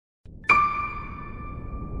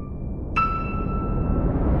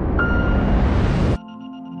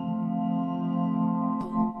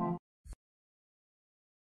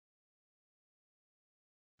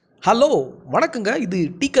Hello வணக்கங்க. இது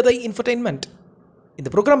tea கதை இன்ஃபர்டெயின்மெண்ட். இந்த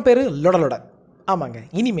ப்ரோக்ராம் பேர் லொடலொட. ஆமாங்க,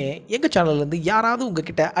 இனிமே எங்கள் சேனல்லேருந்து யாராவது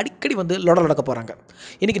உங்ககிட்ட அடிக்கடி வந்து லொடலொடக்க போகிறாங்க.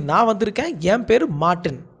 இன்றைக்கி நான் வந்திருக்கேன். என் பேர்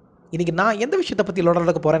மார்ட்டின். இன்றைக்கி நான் எந்த விஷயத்தை பற்றி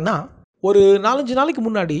லொடலொடக்க போகிறேன்னா, ஒரு 4-5 நாளைக்கு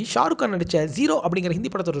முன்னாடி ஷாருக் கான் நடித்த ஜீரோ அப்படிங்கிற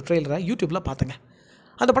ஹிந்தி படத்தோட ட்ரெய்லரை யூடியூப்பில் பார்த்தேங்க.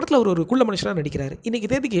 அந்த படத்தில் ஒரு குள்ள மனுஷனாக நடிக்கிறாரு. இன்றைக்கி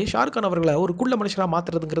தேதிக்கு ஷாருக் கான் அவர்களை ஒரு குள்ள மனுஷனாக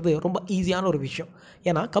மாற்றுறதுங்கிறது ரொம்ப ஈஸியான ஒரு விஷயம்.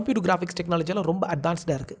 ஏன்னா கம்ப்யூட்டர் கிராஃபிக்ஸ் டெக்னாலஜியெல்லாம் ரொம்ப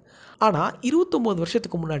அட்வான்ஸ்டாக இருக்குது. ஆனால் 29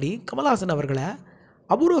 வருஷத்துக்கு முன்னாடி கமல்ஹாசன் அவர்களை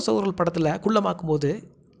அபூர்வ சகோதரர்கள் படத்தில் குள்ளமாக்கும் போது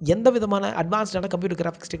எந்த விதமான அட்வான்ஸ்டான கம்ப்யூட்டர்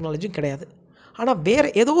கிராஃபிக்ஸ் டெக்னாலஜியும் கிடையாது. ஆனால் வேறு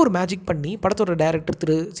ஏதோ ஒரு மேஜிக் பண்ணி படத்தோட டைரக்டர்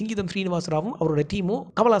திரு சிங்கீதம் ஸ்ரீனிவாச ராவும் அவரோட டீமும்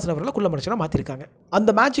கமல்ஹாசன் அவர்களை குள்ள மனுஷனாக மாற்றிருக்காங்க. அந்த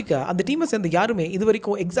மேஜிக்கை அந்த டீமை சேர்ந்த யாருமே இது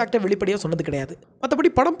வரைக்கும் எக்ஸாக்டாக வெளிப்படையாக சொன்னது கிடையாது. மற்றபடி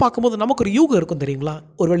படம் பார்க்கும்போது நமக்கு ஒரு யூகம் இருக்கும் தெரியுங்களா,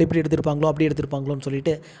 ஒருவேளை இப்படி எடுத்திருப்பாங்களோ அப்படி எடுத்திருப்பாங்களோன்னு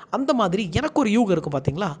சொல்லிட்டு. அந்த மாதிரி எனக்கு ஒரு யூகம் இருக்கும்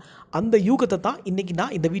பார்த்தீங்களா. அந்த யூகத்தை தான் இன்றைக்கி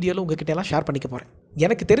நான் இந்த வீடியோவில் உங்ககிட்ட எல்லாம் ஷேர் பண்ணிக்க போகிறேன்.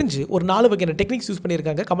 எனக்கு தெரிஞ்சு ஒரு 4 வகையான டெக்னிக்ஸ் யூஸ்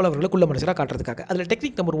பண்ணியிருக்காங்க கமல் அவர்களை குள்ள மனுஷனாக காட்டுறதுக்காக. அதில்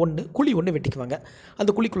டெக்னிக் நம்பர் 1, குழி ஒன்று வெட்டிக்குவாங்க. அந்த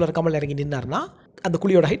குழிக்குள்ளே கமல் இறங்கி நின்னார்னா அந்த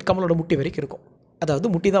குழியோட ஹைட் கமலோட முட்டி வரைக்கும் இருக்கும். அதாவது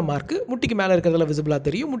முட்டி தான் மார்க்கு, முட்டிக்கு மேலே இருக்கிறதெல்லாம் விசிபிளாக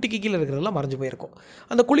தெரியும், முட்டிக்கு கீழே இருக்கிறதெல்லாம் மறைஞ்சு போயிருக்கும்.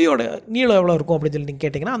 அந்த குழியோட நீளம் எவ்வளோ இருக்கும் அப்படின்னு சொல்லி நீங்கள்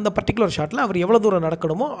கேட்டிங்கன்னா, அந்த பர்டிகுலர் ஷாட்டில் அவர் எவ்வளோ தூரம்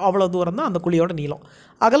நடக்கணுமோ அவ்வளோ தூரம் தான் அந்த குழியோட நீளம்.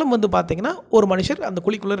 அகலம் வந்து பார்த்திங்கன்னா, ஒரு மனுஷர் அந்த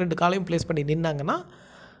குழிக்குள்ளே 2 காலையும் ப்ளேஸ் பண்ணி நின்னாங்கன்னா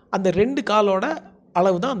அந்த 2 காலோட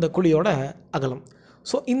அளவு தான் அந்த குழியோட அகலம்.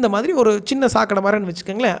 ஸோ இந்த மாதிரி ஒரு சின்ன சாக்கடை மாதிரின்னு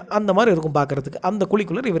வச்சுக்கோங்களேன், அந்த மாதிரி இருக்கும் பார்க்குறதுக்கு. அந்த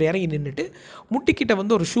குழிக்குள்ளே இவர் இறங்கி நின்றுட்டு முட்டிக்கிட்ட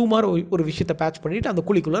வந்து ஒரு ஷூ மாதிரி ஒரு விஷயத்தை பேட்ச் பண்ணிவிட்டு அந்த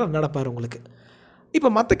குழிக்குள்ளே நடப்பார் உங்களுக்கு. இப்போ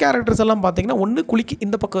மற்ற கேரக்டர்ஸ் எல்லாம் பார்த்தீங்கன்னா, ஒன்று குழிக்கு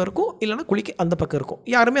இந்த பக்கம் இருக்கும், இல்லைனா குழிக்கு அந்த பக்கம் இருக்கும்.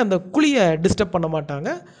 யாருமே அந்த குழியை டிஸ்டர்ப் பண்ண மாட்டாங்க.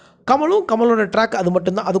 கமலும் கமலோட ட்ராக் அது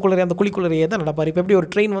மட்டும்தான், அதுக்குள்ளே அந்த குழிக்குள்ளேயே தான் நடப்பார். இப்போ எப்படி ஒரு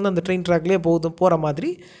ட்ரெயின் வந்து அந்த ட்ரெயின் ட்ராக்லேயே போகிற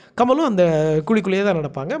மாதிரி கமலும் அந்த குழிக்குள்ளேயே தான்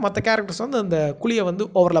நடப்பாங்க. மற்ற கேரக்டர்ஸ் வந்து அந்த குழியை வந்து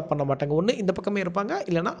ஓவர்லாப் பண்ண மாட்டாங்க. ஒன்று இந்த பக்கமே இருப்பாங்க,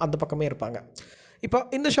 இல்லைனா அந்த பக்கமே இருப்பாங்க. இப்போ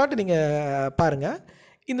இந்த ஷாட் நீங்கள் பாருங்கள்.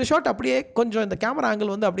 இந்த ஷாட் அப்படியே கொஞ்சம் இந்த கேமரா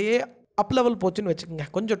ஆங்கிள் வந்து அப்படியே அப் லெவல் போச்சுன்னு வச்சுக்கோங்க,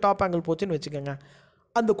 கொஞ்சம் டாப் ஆங்கிள் போச்சுன்னு வச்சுக்கோங்க,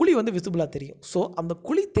 அந்த குழி வந்து விசிபிளாக தெரியும். ஸோ அந்த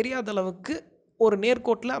குழி தெரியாத அளவுக்கு ஒரு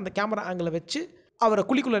நேர்கோட்டில் அந்த கேமரா ஆங்கிளை வச்சு அவரை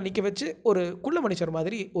குழிக்குள்ளே நிற்க வச்சு ஒரு குள்ள மனுஷர்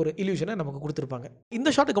மாதிரி ஒரு இல்யூஷனை நமக்கு கொடுத்துருப்பாங்க. இந்த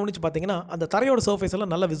ஷாட்டை கவனித்து பார்த்தீங்கன்னா அந்த தரையோட சர்ஃபேஸ்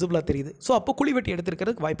எல்லாம் நல்லா விசிபிளாக தெரியுது. ஸோ அப்போ குழி வெட்டி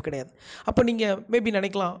எடுத்துருக்கிறதுக்கு வாய்ப்பு கிடையாது. அப்போ நீங்கள் மேபி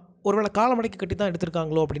நினைக்கலாம், ஒருவேளை காலமடைக்கு கட்டி தான்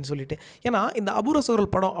எடுத்திருக்காங்களோ அப்படின்னு சொல்லிட்டு. ஏன்னா இந்த அபூர்வ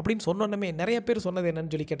சகோதரர்கள் படம் அப்படின்னு சொன்னோன்னே நிறைய பேர் சொன்னது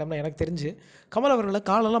என்னன்னு சொல்லி கேட்டோம்னா, எனக்கு தெரிஞ்சு கமல் அவர்களை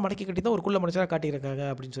காலெல்லாம் மடக்கி கட்டி தான் ஒரு குள்ள மனுஷராக காட்டியிருக்காங்க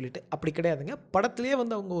அப்படின்னு சொல்லிட்டு. அப்படி கிடையாதுங்க. படத்துலேயே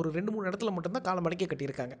வந்து அவங்க ஒரு 2-3 இடத்துல மட்டும்தான் காலை மடக்கி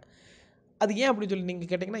கட்டியிருக்காங்க. அது ஏன் அப்படின்னு சொல்லி நீங்கள்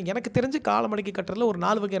கேட்டிங்கன்னா, எனக்கு தெரிஞ்சு காலை மடக்கி கட்டுறதுல ஒரு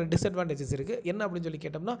 4 வகையான டிஸ்அட்வான்டேஜஸ் இருக்குது. என்ன அப்படின்னு சொல்லி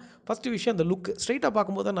கேட்டோம்னா, ஃபஸ்ட்டு விஷயம் அந்த லுக். ஸ்ட்ரைட்டாக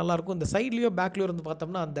பார்க்கும்போது தான் நல்லாயிருக்கும். இந்த சைட்லேயோ பேக்லேயோ இருந்து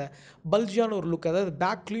பார்த்தோம்னா அந்த பல்ஜியான ஒரு லுக், அதாவது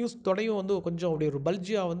பேக்லேயும் தொடையும் வந்து கொஞ்சம் அப்படி ஒரு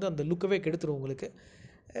பல்ஜியாக வந்து அந்த லுக்கவே கெடுத்துரும் உங்களுக்கு.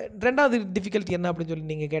 2வது டிஃபிகல்ட்டி என்ன அப்படின்னு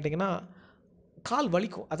சொல்லி நீங்கள் கேட்டிங்கன்னா, கால்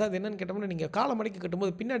வலிக்கும். அதாவது என்னென்னு கேட்டோம்னா, நீங்கள் காலை மடக்கி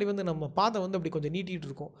கட்டும்போது பின்னாடி வந்து நம்ம பாதை வந்து அப்படி கொஞ்சம் நீட்டிகிட்டு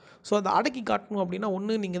இருக்கும். ஸோ அதை அடக்கி காட்டணும் அப்படின்னா,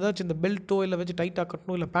 ஒன்று நீங்கள் ஏதாச்சும் இந்த பெல்ட்டோ இல்லை வச்சு டைட்டாக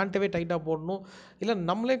கட்டணும், இல்லை பேண்ட்டவே டைட்டாக போடணும், இல்லை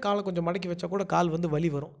நம்மளே காலை கொஞ்சம் மடக்கி வச்சா கூட கால் வந்து வலி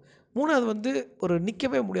வரும். 3வது வந்து ஒரு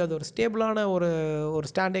நிற்கவே முடியாது, ஒரு ஸ்டேபிளான ஒரு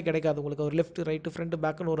ஸ்டாண்டே கிடைக்காது உங்களுக்கு. ஒரு லெஃப்ட் ரைட்டு ஃப்ரண்ட்டு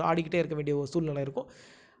பேக்குன்னு ஒரு ஆடிக்கிட்டே இருக்க வேண்டிய ஒரு சூழ்நிலை இருக்கும்.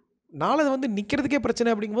 4வது வந்து நிற்கிறதுக்கே பிரச்சனை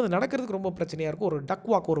அப்படிங்கும்போது நடக்கிறதுக்கு ரொம்ப பிரச்சனையாக இருக்கும். ஒரு டக்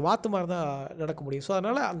வாக், ஒரு வாத்து மாதிரி தான் நடக்க முடியும். ஸோ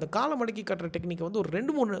அதனால் அந்த காலை மடக்கி கட்டுற டெக்னிக்கை வந்து ஒரு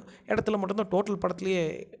 2-3 இடத்துல மட்டும்தான் டோட்டல் படத்துலேயே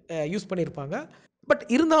யூஸ் பண்ணியிருப்பாங்க. பட்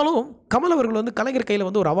இருந்தாலும் கமல் அவர்கள் வந்து கலைஞர் கையில்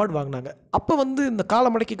வந்து ஒரு அவார்டு வாங்கினாங்க. அப்போ வந்து இந்த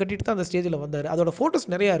காலை மடக்கி கட்டிட்டு தான் அந்த ஸ்டேஜில் வந்தார். அதோட ஃபோட்டோஸ்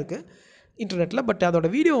நிறையா இருக்குது இன்டர்நெட்டில். பட் அதோட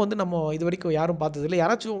வீடியோ வந்து நம்ம இது வரைக்கும் யாரும் பார்த்ததில்லை.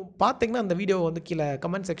 யாராச்சும் பார்த்தீங்கன்னா அந்த வீடியோவை வந்து கீழே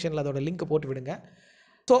கமெண்ட் செக்ஷனில் அதோட லிங்க்கை போட்டு விடுங்க.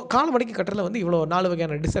 ஸோ காலை மடக்கி கட்டுறதுல வந்து இவ்வளோ 4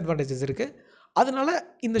 வகையான டிஸ்அட்வான்டேஜஸ் இருக்குது. அதனால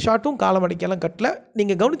இந்த ஷாட்டும் காலை மடக்கியெல்லாம் கட்டல.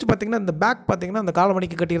 நீங்கள் கவனித்து பார்த்தீங்கன்னா, இந்த பேக் பார்த்தீங்கன்னா அந்த காலை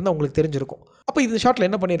மடக்கி கட்டியிருந்தால் உங்களுக்கு தெரிஞ்சிருக்கும். அப்போ இந்த ஷாட்டில்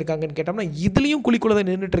என்ன பண்ணியிருக்காங்கன்னு கேட்டோம்னா, இதுலேயும் குழிக்குள்ளே தான்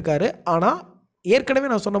நின்றுட்டுருக்காரு. ஆனால் ஏற்கனவே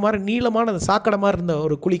நான் சொன்ன மாதிரி நீளமான அந்த சாக்கடை மாதிரி இருந்த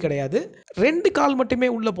ஒரு குழி கிடையாது. 2 கால் மட்டுமே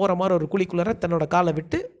உள்ளே போகிற மாதிரி ஒரு குழிக்குள்ளார தன்னோட காலை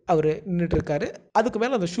விட்டு அவர் நின்றுட்டுருக்காரு. அதுக்கு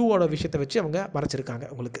மேலே அந்த ஷூவோட விஷயத்தை வச்சு அவங்க மறைச்சிருக்காங்க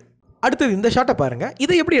உங்களுக்கு. அடுத்தது இந்த ஷாட்டை பாருங்கள்.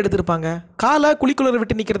 இதை எப்படி எடுத்திருப்பாங்க? காலை குழிக்குள்ளே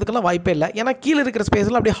விட்டு நிற்கிறதுக்கெல்லாம் வாய்ப்பே இல்லை. ஏன்னா கீழே இருக்கிற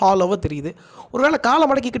ஸ்பேஸ்லாம் அப்படியே ஹாலோவாக தெரியுது. ஒருவேளை காலை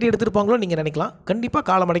மடக்கி கட்டி எடுத்திருப்பாங்களோ நீங்கள் நினைக்கலாம். கண்டிப்பாக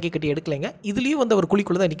காலை மடக்கி கட்டி எடுக்கலைங்க. இதுலேயும் வந்து அவர்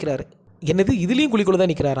குழிக்குள்ளே தான் நிற்கிறாரு. என்னது, இதுலேயும் குழிக்குள்ளே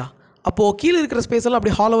தான் நிற்கிறாரா? அப்போது கீழே இருக்கிற ஸ்பேஸெல்லாம்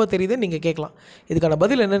அப்படியே ஹாலோவாக தெரியுதுன்னு நீங்கள் கேட்கலாம். இதுக்கான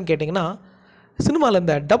பதில் என்னன்னு கேட்டிங்கன்னா, சினிமாவில்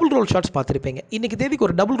இந்த டபுள் ரோல் ஷாட்ஸ் பார்த்துருப்பீங்க. இன்றைக்கி தேதிக்கு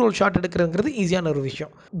ஒரு டபுள் ரோல் ஷாட் எடுக்கிறதுங்கிறது ஈஸியான ஒரு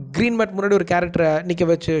விஷயம். க்ரீன் மேட் முன்னாடி ஒரு கேரக்டரை நிற்க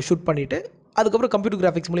வச்சு ஷூட் பண்ணிவிட்டு, அதுக்கப்புறம் கம்ப்யூட்டர்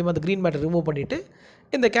கிராஃபிக்ஸ் மூலிமா அந்த க்ரீன் மேட்டை ரிமூவ் பண்ணிவிட்டு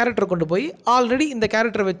இந்த கேரக்டரை கொண்டு போய் ஆல்ரெடி இந்த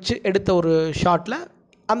கேரக்டரை வச்சு எடுத்த ஒரு ஷாட்டில்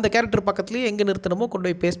அந்த கேரக்டர் பக்கத்துலேயே எங்கே நிறுத்தணுமோ கொண்டு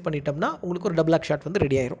போய் பேஸ்ட் பண்ணிட்டோம்னா உங்களுக்கு ஒரு டபுள் ஆக் ஷாட் வந்து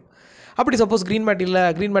ரெடி ஆயிரும். அப்படி சப்போஸ் க்ரீன் மேட் இல்லை,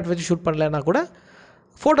 க்ரீன் மேட் வச்சு ஷூட் பண்ணலைன்னா கூட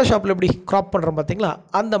ஃபோட்டோஷாப்பில் எப்படி க்ராப் பண்ணுறோம் பார்த்தீங்களா,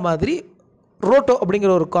 அந்த மாதிரி ரோட்டோ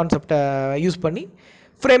அப்படிங்கிற ஒரு கான்செப்டை யூஸ் பண்ணி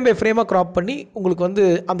ஃப்ரேம் பை ஃப்ரேமாக க்ராப் பண்ணி உங்களுக்கு வந்து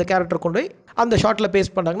அந்த கேரக்டர் கொண்டு போய் அந்த ஷாட்டில்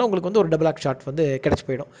பேஸ்ட் பண்ணாங்கன்னா உங்களுக்கு வந்து ஒரு டபுள் ஆக்ட் ஷாட் வந்து கிடச்சி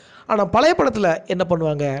போயிடும். ஆனால் பழைய படத்தில் என்ன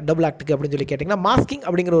பண்ணுவாங்க டபுள் ஆக்ட்டுக்கு அப்படின்னு சொல்லி கேட்டிங்கன்னா மாஸ்கிங்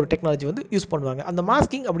அப்படிங்கிற ஒரு டெக்னாலஜி வந்து யூஸ் பண்ணுவாங்க. அந்த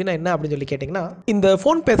மாஸ்கிங் அப்படின்னா என்ன அப்படின்னு சொல்லி கேட்டிங்கன்னா, இந்த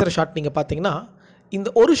ஃபோன் பேசுகிற ஷாட் நீங்கள் பார்த்தீங்கன்னா இந்த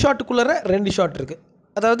ஒரு ஷாட்டுக்குள்ளே 2 ஷாட் இருக்குது.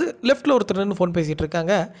 அதாவது லெஃப்ட்டில் ஒருத்தர் நின்று ஃபோன் பேசிகிட்டு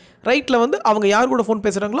இருக்காங்க, ரைட்டில் வந்து அவங்க யார் கூட ஃபோன்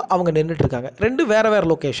பேசுகிறாங்களோ அவங்க நின்றுட்டு இருக்காங்க. 2 வேறு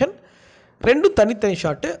லொக்கேஷன், 2 தனித்தனி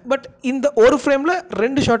ஷாட்டு. பட் இந்த ஒரு ஃப்ரேமில்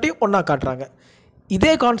 2 ஷாட்டையும் ஒன்றா காட்டுறாங்க.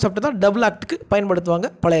 இதே கான்செப்ட் தான் டபுள் ஆக்ட்டுக்கு பயன்படுத்துவாங்க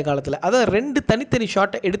பழைய காலத்தில். அதாவது 2 தனித்தனி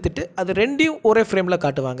ஷாட்டை எடுத்துகிட்டு அது 2யும் ஒரே ஃப்ரேமில்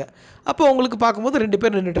காட்டுவாங்க. அப்போ உங்களுக்கு பார்க்கும்போது 2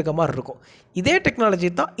 பேர் நின்றுட்டு இருக்க மாதிரி இருக்கும். இதே டெக்னாலஜி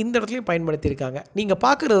தான் இந்த இடத்துலையும் பயன்படுத்தியிருக்காங்க. நீங்கள்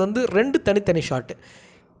பார்க்குறது வந்து 2 தனித்தனி ஷாட்டு.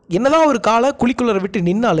 என்னதான் ஒரு காலை குழிக்குள்ளே விட்டு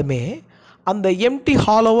நின்னாலுமே அந்த எம்டி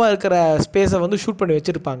ஹாலோவாக இருக்கிற ஸ்பேஸை வந்து ஷூட் பண்ணி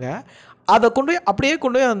வச்சுருப்பாங்க. அதை அப்படியே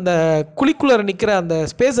கொண்டு போய் அந்த குழிக்குள்ளே நிற்கிற அந்த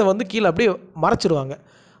ஸ்பேஸை வந்து கீழே அப்படியே மறைச்சிருவாங்க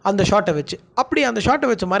அந்த ஷாட்டை வச்சு. அப்படி அந்த ஷாட்டை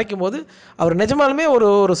வச்சு மறைக்கும் போது அவர் நிஜமாலுமே ஒரு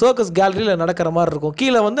சர்க்கஸ் கேலரியில் நடக்கிற மாதிரி இருக்கும்.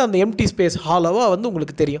 கீழே வந்து அந்த எம்டி ஸ்பேஸ் ஹாலோவாக வந்து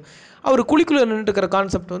உங்களுக்கு தெரியும். அவர் குழிக்குள்ளே நின்றுட்டுருக்கிற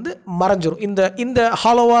கான்செப்ட் வந்து மறைஞ்சிரும். இந்த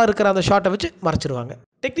ஹாலோவாக இருக்கிற அந்த ஷாட்டை வச்சு மறைச்சிருவாங்க.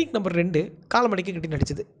 டெக்னிக் நம்பர் 2, காலமணிக்கு கட்டி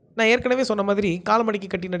நடிச்சது. நான் ஏற்கனவே சொன்ன மாதிரி காலமணிக்கு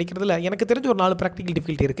கட்டி நடிக்கிறதுல எனக்கு தெரிஞ்ச ஒரு 4 ப்ராக்டிக்கல்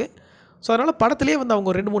டிஃபிகல்ட்டி இருக்குது. ஸோ அதனால் படத்திலே வந்து அவங்க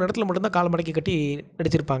 2-3 இடத்துல மட்டும்தான் காலமணிக்கு கட்டி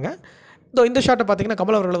நடிச்சிருப்பாங்க. இந்த ஷாட்டை பார்த்தீங்கன்னா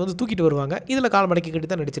கமல் அவர்களை வந்து தூக்கிட்டு வருவாங்க. இதில் காலமணிக்கு கட்டி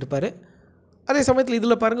தான் நடிச்சிருப்பார். அதே சமயத்தில்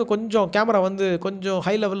இதில் பாருங்கள் கொஞ்சம் கேமரா வந்து கொஞ்சம்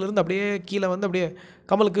ஹை லெவல்லேருந்து அப்படியே கீழே வந்து அப்படியே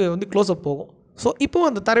கமலுக்கு வந்து க்ளோஸ்அப் போகும். ஸோ இப்போது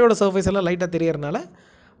அந்த தரையோட சர்ஃபேஸ் எல்லாம் லைட்டாக தெரியறனால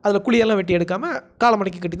அதில் குழியெல்லாம் வெட்டி எடுக்காமல்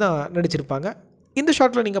காலமணிக்கு கட்டி தான் நடிச்சிருப்பாங்க. இந்த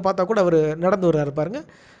ஷாட்டில் நீங்கள் பார்த்தா கூட அவர் நடந்து வர்றாரு பாருங்கள்.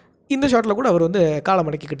 இந்த ஷாட்டில் கூட அவர் வந்து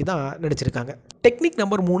காலமணிக்கு கட்டி தான் நடிச்சிருக்காங்க. டெக்னிக்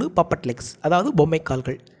நம்பர் 3, பப்பட் லெக்ஸ், அதாவது பொம்மை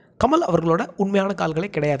கால்கள். கமல் அவர்களோட உண்மையான கால்களே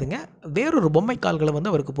கிடையாதுங்க. வேறொரு பொம்மை கால்களை வந்து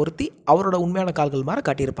அவருக்கு பொருத்தி அவரோட உண்மையான கால்கள் மாதிரி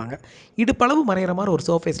காட்டியிருப்பாங்க. இடுப்பளவு மறைகிற மாதிரி ஒரு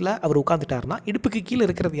சர்ஃபேஸில் அவர் உட்காந்துட்டாருன்னா இடுப்புக்கு கீழே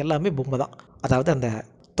இருக்கிறது எல்லாமே பொம்மை தான். அதாவது அந்த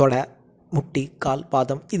தொடை, முட்டி, கால்,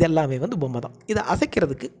 பாதம் இது எல்லாமே வந்து பொம்மை தான். இதை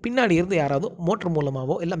அசைக்கிறதுக்கு பின்னாடி இருந்து யாராவது மோட்டர்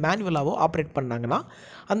மூலமாகவோ இல்லை மேனுவலாகவோ ஆப்ரேட் பண்ணாங்கன்னா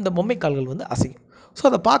அந்த பொம்மை கால்கள் வந்து அசையும். ஸோ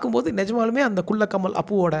அதை பார்க்கும்போது நிஜமாலுமே அந்த குள்ள கமல்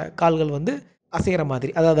அப்புவோட கால்கள் வந்து அசைகிற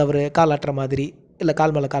மாதிரி, அதாவது அவர் கால் ஆட்டுற மாதிரி இல்லை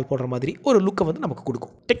கால் மேலே கால் போடுற மாதிரி ஒரு லுக்கை வந்து நமக்கு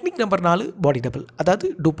கொடுக்கும். டெக்னிக் நம்பர் 4, பாடி டபுள், அதாவது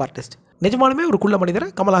டூப் ஆர்டிஸ்ட். நிஜமாலுமே ஒரு குள்ள மனிதரை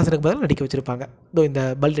கமல்ஹாசனுக்கு பதில் நடிக்க வச்சுருப்பாங்க. இந்த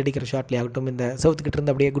பல்ட் அடிக்கிற ஷாட்லேயே ஆகட்டும், இந்த செவத்துக்கிட்ட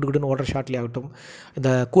இருந்து அப்படியே குடுகுடுன்னு ஓடுற ஷாட்லேயே ஆகட்டும், இந்த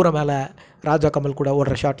கூரை மேலே ராஜா கமல் கூட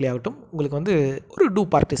ஓடுற ஷாட்லேயே ஆகட்டும், உங்களுக்கு வந்து ஒரு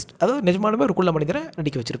டூப் ஆர்டிஸ்ட், அதாவது நிஜமாலுமே ஒரு குள்ள மனிதரை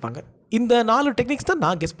நடிக்க வச்சுருப்பாங்க. இந்த 4 டெக்னிக்ஸ் தான்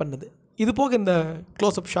நான் கெஸ் பண்ணது. இது போக இந்த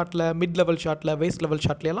க்ளோஸ்அப் ஷாட்டில், மிட் லெவல் ஷாட்டில், வேஸ்ட் லெவல்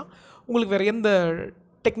ஷாட்லையெல்லாம் உங்களுக்கு வேறு எந்த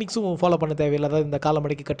டெக்னிக்ஸும் ஃபாலோ பண்ண தேவையில்லை. அதாவது இந்த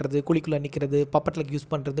காலமடக்கி கட்டுறது, குழிக்குள்ளே நிற்கிறது, பப்பட்டில் யூஸ்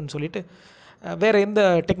பண்ணுறதுன்னு சொல்லிட்டு வேறு எந்த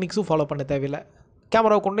டெக்னிக்ஸும் ஃபாலோ பண்ண தேவையில்லை.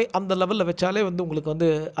 கேமராவை கொண்டு அந்த லெவலில் வச்சாலே வந்து உங்களுக்கு வந்து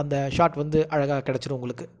அந்த ஷாட் வந்து அழகாக கிடச்சிரும்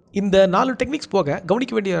உங்களுக்கு. இந்த 4 டெக்னிக்ஸ் போக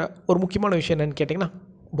கவனிக்க வேண்டிய ஒரு முக்கியமான விஷயம் என்னென்னு கேட்டிங்கன்னா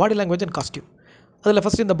பாடி லாங்குவேஜ் அண்ட் காஸ்டியூம். அதில்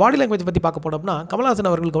ஃபஸ்ட்டு இந்த பாடி லாங்குவேஜ் பற்றி பார்க்க போனோம்னா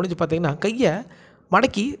கமல்ஹாசன் அவர்கள் கவனித்து பார்த்தீங்கன்னா கையை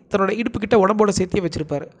மடக்கி தன்னோட இடுப்புக்கிட்ட உடம்போட சேர்த்தியே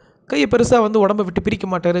வச்சுருப்பார். கையை பெருசாக வந்து உடம்பை விட்டு பிரிக்க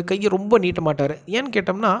மாட்டார், கையை ரொம்ப நீட்ட மாட்டார். ஏன்னு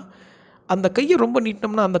கேட்டோம்னா அந்த கையை ரொம்ப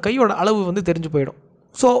நீட்டினோம்னா அந்த கையோட அளவு வந்து தெரிஞ்சு போயிடும்.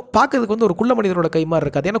 ஸோ பார்க்கறதுக்கு வந்து ஒரு குள்ள மனிதரோட கை மாதிரி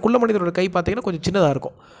இருக்காது. ஏன்னா குள்ள மனிதரோட கை பார்த்தீங்கன்னா கொஞ்சம் சின்னதாக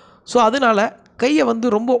இருக்கும். ஸோ அதனால் கையை வந்து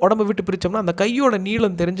ரொம்ப உடம்பை விட்டு பிரித்தோம்னா அந்த கையோட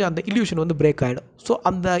நீளம் தெரிஞ்சு அந்த இல்யூஷன் வந்து பிரேக் ஆகிடும். ஸோ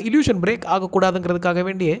அந்த இல்யூஷன் பிரேக் ஆகக்கூடாதுங்கிறதுக்காக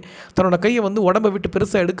வேண்டியே தன்னோட கையை வந்து உடம்பை விட்டு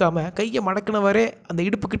பெருசாக எடுக்காமல் கையை மடக்கினவரே அந்த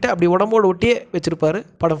இடுப்புக்கிட்ட அப்படி உடம்போடு ஒட்டியே வச்சுருப்பார்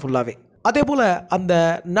படம் ஃபுல்லாகவே. அதே போல் அந்த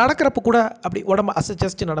நடக்கிறப்ப கூட அப்படி உடம்பை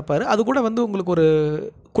அசைச்சு நடப்பார். அது கூட வந்து உங்களுக்கு ஒரு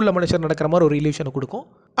குள்ள மனுஷர் நடக்கிற மாதிரி ஒரு இல்யூஷனை கொடுக்கும்.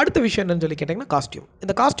 அடுத்த விஷயம் என்னன்னு சொல்லி கேட்டிங்கன்னா காஸ்டியூம்.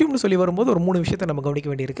 இந்த காஸ்டியூம்னு சொல்லி வரும்போது ஒரு 3 விஷயத்தை நம்ம கவனிக்க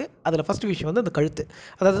வேண்டியிருக்கு. அதில் ஃபஸ்ட் விஷயம் வந்து அந்த கழுத்து,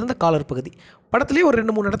 அதாவது அந்த காலர் பகுதி. படத்துலேயே ஒரு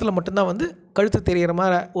 2-3 இடத்துல மட்டும்தான் வந்து கழுத்து தெரிகிற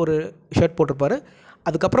மாதிரி ஒரு ஷர்ட் போட்டிருப்பார்.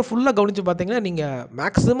 அதுக்கப்புறம் ஃபுல்லாக கவனித்து பார்த்தீங்கன்னா நீங்கள்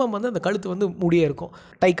மேக்ஸிமம் வந்து அந்த கழுத்து வந்து மூடியே இருக்கும்.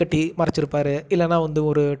 டை கட்டி மறைச்சிருப்பார், இல்லைனா வந்து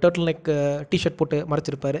ஒரு டர்ட்டில் நெக் டிஷர்ட் போட்டு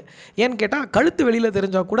மறைச்சிருப்பார். ஏன்னு கேட்டால் கழுத்து வெளியில்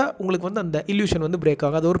தெரிஞ்சால் கூட உங்களுக்கு வந்து அந்த இல்யூஷன் வந்து பிரேக்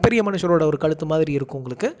ஆகும். அது ஒரு பெரிய மனுஷரோட ஒரு கழுத்து மாதிரி இருக்கும்,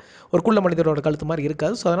 உங்களுக்கு ஒரு குள்ள மனிதரோட கழுத்து மாதிரி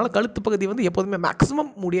இருக்காது. ஸோ அதனால் கழுத்து பகுதி வந்து எப்போதுமே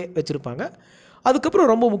மேக்ஸிமம் மூடியே வச்சுருப்பாங்க. அதுக்கப்புறம்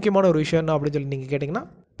ரொம்ப முக்கியமான ஒரு விஷயம் என்ன அப்படின்னு சொல்லி நீங்கள் கேட்டிங்கன்னா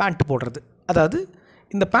பேண்ட் போடுறது. அதாவது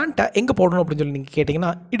இந்த பேண்ட்டை எங்கே போடணும் அப்படின்னு சொல்லி நீங்கள் கேட்டிங்கன்னா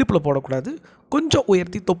இடுப்பில் போடக்கூடாது, கொஞ்சம்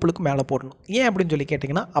உயர்த்தி தொப்புளுக்கு மேலே போடணும். ஏன் அப்படின்னு சொல்லி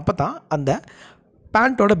கேட்டிங்கன்னா அப்போ தான் அந்த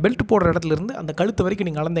பேண்ட்டோட பெல்ட் போடுற இடத்துலேருந்து அந்த கழுத்து வரைக்கும்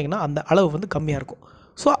நீங்கள் அளந்தீங்கன்னா அந்த அளவு வந்து கம்மியாக இருக்கும்.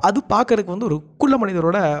 ஸோ அது பார்க்குறதுக்கு வந்து ஒரு குள்ள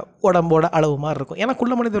மனிதரோட உடம்போட அளவு மாதிரி இருக்கும். ஏன்னா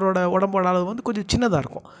குள்ள மனிதரோட உடம்போட அளவு வந்து கொஞ்சம் சின்னதாக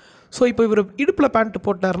இருக்கும். ஸோ இப்போ இவர் இடுப்பில் பேண்ட்டு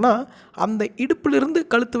போட்டார்னா அந்த இடுப்பிலிருந்து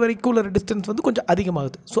கழுத்து வரைக்கும் உள்ள டிஸ்டன்ஸ் வந்து கொஞ்சம்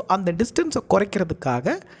அதிகமாகுது. ஸோ அந்த டிஸ்டன்ஸை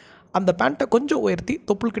குறைக்கிறதுக்காக அந்த பேண்ட்டை கொஞ்சம் உயர்த்தி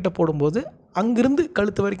தொப்புள்கிட்ட போடும்போது அங்கிருந்து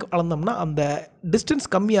கழுத்து வரைக்கும் அளந்தோம்னா அந்த டிஸ்டன்ஸ்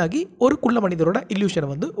கம்மியாகி ஒரு குள்ள மனிதரோட இல்யூஷனை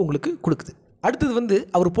வந்து உங்களுக்கு கொடுக்குது. அடுத்தது வந்து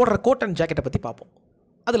அவர் போடுற கோட் அண்ட் ஜாக்கெட்டை பற்றி பார்ப்போம்.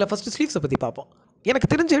 அதில் ஃபஸ்ட்டு ஸ்லீவ்ஸை பற்றி பார்ப்போம். எனக்கு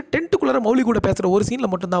தெரிஞ்சு டென்ட்டுக்குள்ளே மௌலி கூட பேசுகிற ஒரு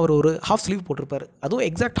சீனில் மட்டும்தான் அவர் ஒரு ஹாஃப் ஸ்லீவ் போட்டிருப்பார். அதுவும்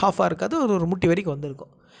எக்ஸாக்ட் ஹாஃபாக இருக்காது, ஒரு முட்டி வரைக்கும்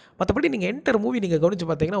வந்திருக்கும். மற்றபடி நீங்கள் என்டர் மூவி நீங்கள் கவனித்து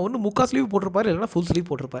பார்த்தீங்கன்னா ஒன்று முக்கால் ஸ்லீவ் போட்டிருப்பாரு, இல்லைனா ஃபுல் ஸ்லீவ்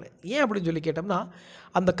போட்டிருப்பாரு. ஏன் அப்படின்னு சொல்லி கேட்டோம்னா,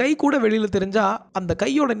 அந்த கை கூட வெளியில் தெரிஞ்சால் அந்த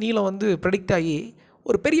கையோட நீளம் வந்து ப்ரெடிக்ட் ஆகி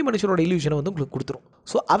ஒரு பெரிய மனுஷனோட இல்யூஷனை வந்து உங்களுக்கு கொடுத்துரும்.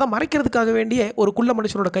 ஸோ அதை மறைக்கிறதுக்காக வேண்டிய ஒரு குள்ள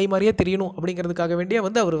மனுஷனோட கை மாதிரியே தெரியணும் அப்படிங்கிறதுக்காக வேண்டிய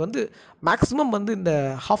வந்து அவர் வந்து மேக்ஸிமம் வந்து இந்த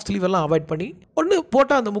ஹாஃப் ஸ்லீவ் எல்லாம் அவாய்ட் பண்ணி ஒன்று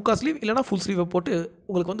போட்டால் அந்த முக்கால் ஸ்லீவ் இல்லைனா ஃபுல் ஸ்லீவை போட்டு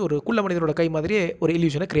உங்களுக்கு வந்து ஒரு குள்ள மனிதரோட கை மாதிரியே ஒரு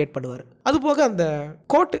இல்யூஷனை கிரியேட் பண்ணுவார். அதுபோக அந்த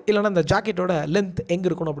கோட் இல்லைனா அந்த ஜாக்கெட்டோட லென்த் எங்கே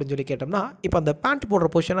இருக்கணும் அப்படின்னு சொல்லி கேட்டோம்னா, இப்போ அந்த பேண்ட் போடுற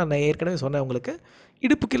பொசிஷனை நான் ஏற்கனவே சொன்னேன் உங்களுக்கு,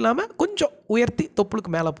 இடுப்புக்கு இல்லாமல் கொஞ்சம் உயர்த்தி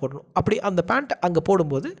தொப்புளுக்கு மேலே போடணும். அப்படி அந்த பேண்ட் அங்கே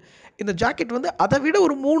போடும்போது இந்த ஜாக்கெட் வந்து அதை விட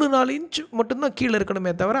ஒரு 3-4 இன்ச் மட்டும்தான் கீழே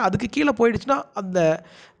இருக்கணுமே தவிர, அதுக்கு கீழே போயிடுச்சுன்னா அந்த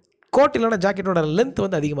கோட் இல்லைனா ஜாக்கெட்டோட லென்த்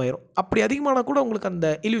வந்து அதிகமாகிடும். அப்படி அதிகமானால் கூட உங்களுக்கு அந்த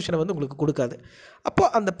இல்யூஷனை வந்து உங்களுக்கு கொடுக்காது. அப்போ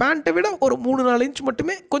அந்த பேண்ட்டை விட ஒரு 3-4 இன்ச்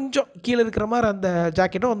மட்டுமே கொஞ்சம் கீழே இருக்கிற மாதிரி அந்த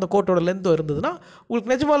ஜாக்கெட்டும் அந்த கோட்டோட லென்த்தும் இருந்ததுன்னா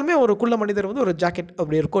உங்களுக்கு நிஜமாலுமே ஒரு குள்ள மனிதர் வந்து ஒரு ஜாக்கெட்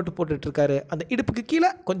அப்படி ஒரு கோட்டு போட்டுட்ருக்காரு, அந்த இடுப்புக்கு கீழே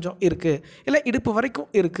கொஞ்சம் இருக்குது இல்லை இடுப்பு வரைக்கும்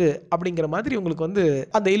இருக்குது அப்படிங்கிற மாதிரி உங்களுக்கு வந்து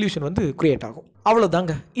அந்த இல்யூஷன் வந்து கிரியேட் ஆகும்.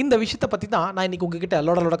 அவ்வளோதாங்க. இந்த விஷயத்தை பற்றி தான் நான் இன்றைக்கி உங்ககிட்ட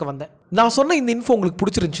லொடக்க வந்தேன். நான் சொன்ன இந்த இன்ஃபோ உங்களுக்கு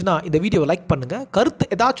பிடிச்சிருந்துச்சுன்னா இந்த வீடியோவை லைக் பண்ணுங்கள். கருத்து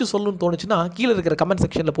ஏதாச்சும் சொல்லணும்னு தோணுச்சுன்னா கீழே இருக்கிற கமெண்ட்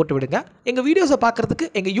செக்ஷனில் போட்டு விடுங்க. எங்கள் வீடியோஸை பார்க்குறதுக்கு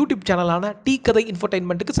எங்கள் யூடியூப் சேனலான டீ கதை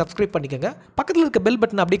இன்ஃபர்டைன்மெண்ட்டுக்கு சப்ஸ்கிரைப் பண்ணிக்கோங்க. பக்கத்தில் இருக்க பெல்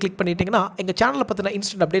பட்டன் அப்படியே கிளிக் பண்ணிட்டீங்கன்னா எங்கள் சேனலை பற்றின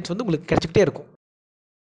இன்ஸ்டன்ட் அப்டேட்ஸ் வந்து உங்களுக்கு கிடைச்சிக்கிட்டே இருக்கும்.